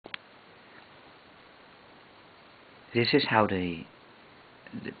This is how the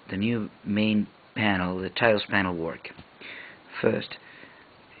new main panel, the tiles panel, work. First,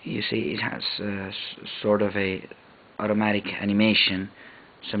 you see it has sort of a automatic animation.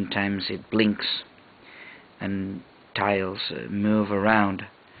 Sometimes it blinks and tiles move around.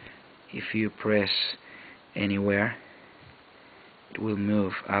 If you press anywhere, it will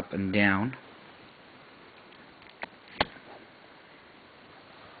move up and down.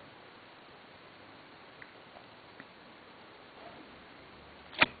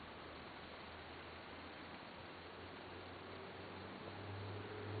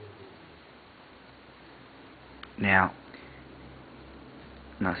 Now,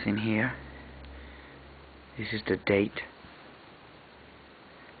 nothing here. This is the date.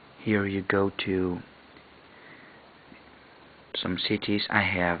 Here you go to some cities I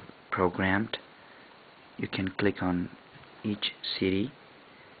have programmed. You can click on each city.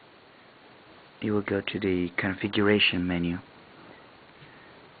 You will go to the configuration menu.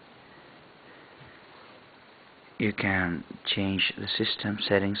 You can change the system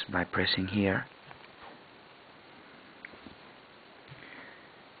settings by pressing here.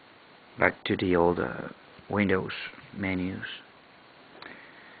 Back to the old Windows menus.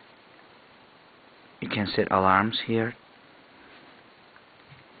 You can set alarms here.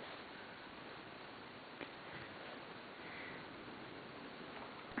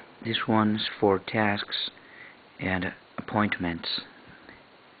 This one's for tasks and appointments.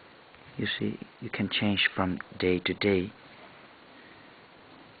 You see, you can change from day to day.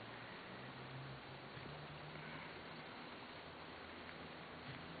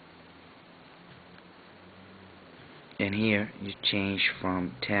 And here you change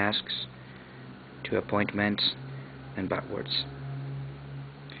from tasks to appointments and backwards.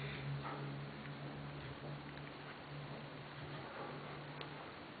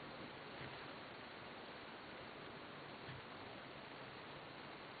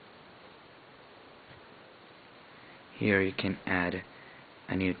 Here you can add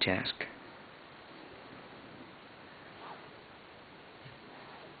a new task.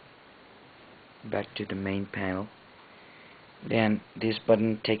 Back to the main panel. Then this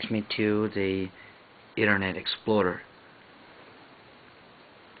button takes me to the Internet Explorer.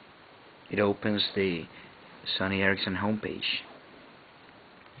 It opens the Sony Ericsson homepage.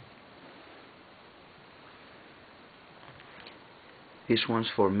 This one's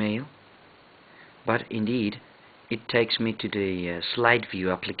for mail, but indeed it takes me to the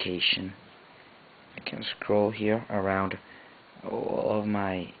SlideView application. I can scroll here around all of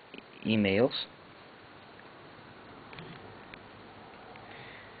my emails.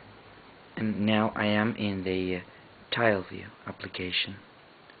 And now I am in the TileView application.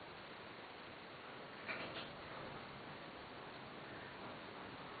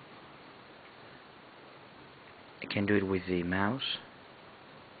 I can do it with the mouse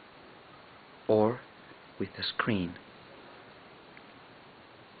or with the screen.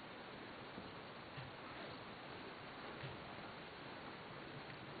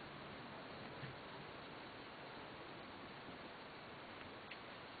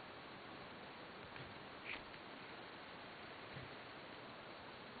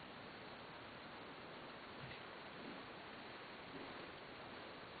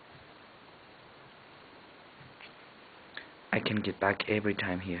 I can get back every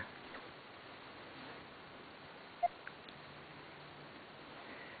time here.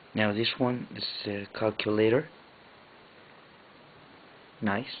 Now this one is a calculator.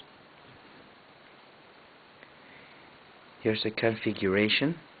 Nice. Here's the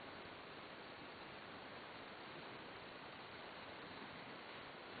configuration.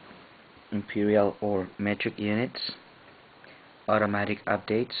 Imperial or metric units. Automatic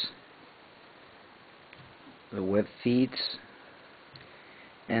updates. The web feeds,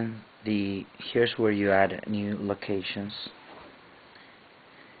 and here's where you add new locations.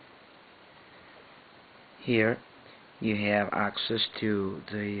 Here you have access to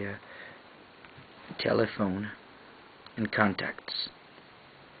the telephone and contacts.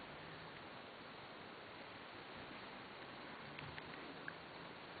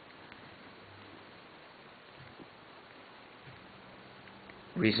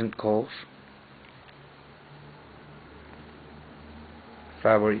 Recent calls.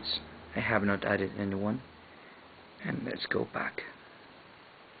 Favorites, I have not added anyone, and let's go back.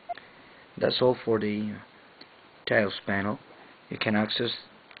 That's all for the tiles panel. You can access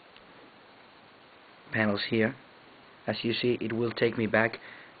panels here. As you see, it will take me back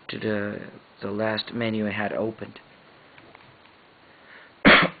to the last menu I had opened.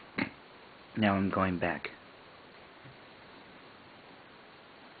 Now I'm going back.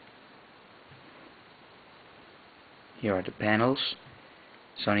 Here are the panels: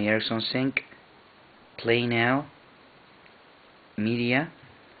 Sony Ericsson Sync, Play Now, Media,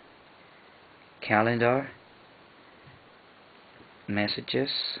 Calendar, Messages,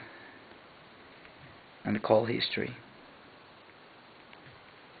 and Call History.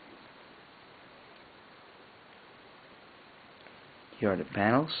 Here are the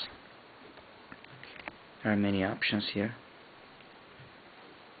panels. There are many options here.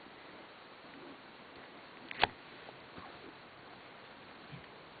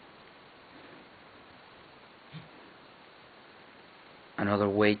 Another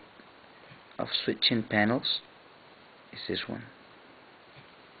way of switching panels is this one.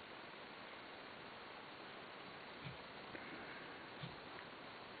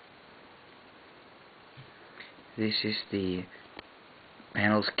 This is the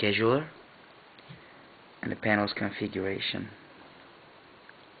panel scheduler and the panel's configuration.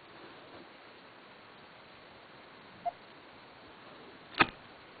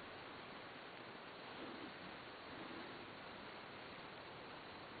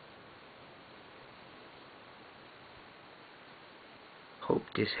 Hope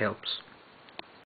this helps.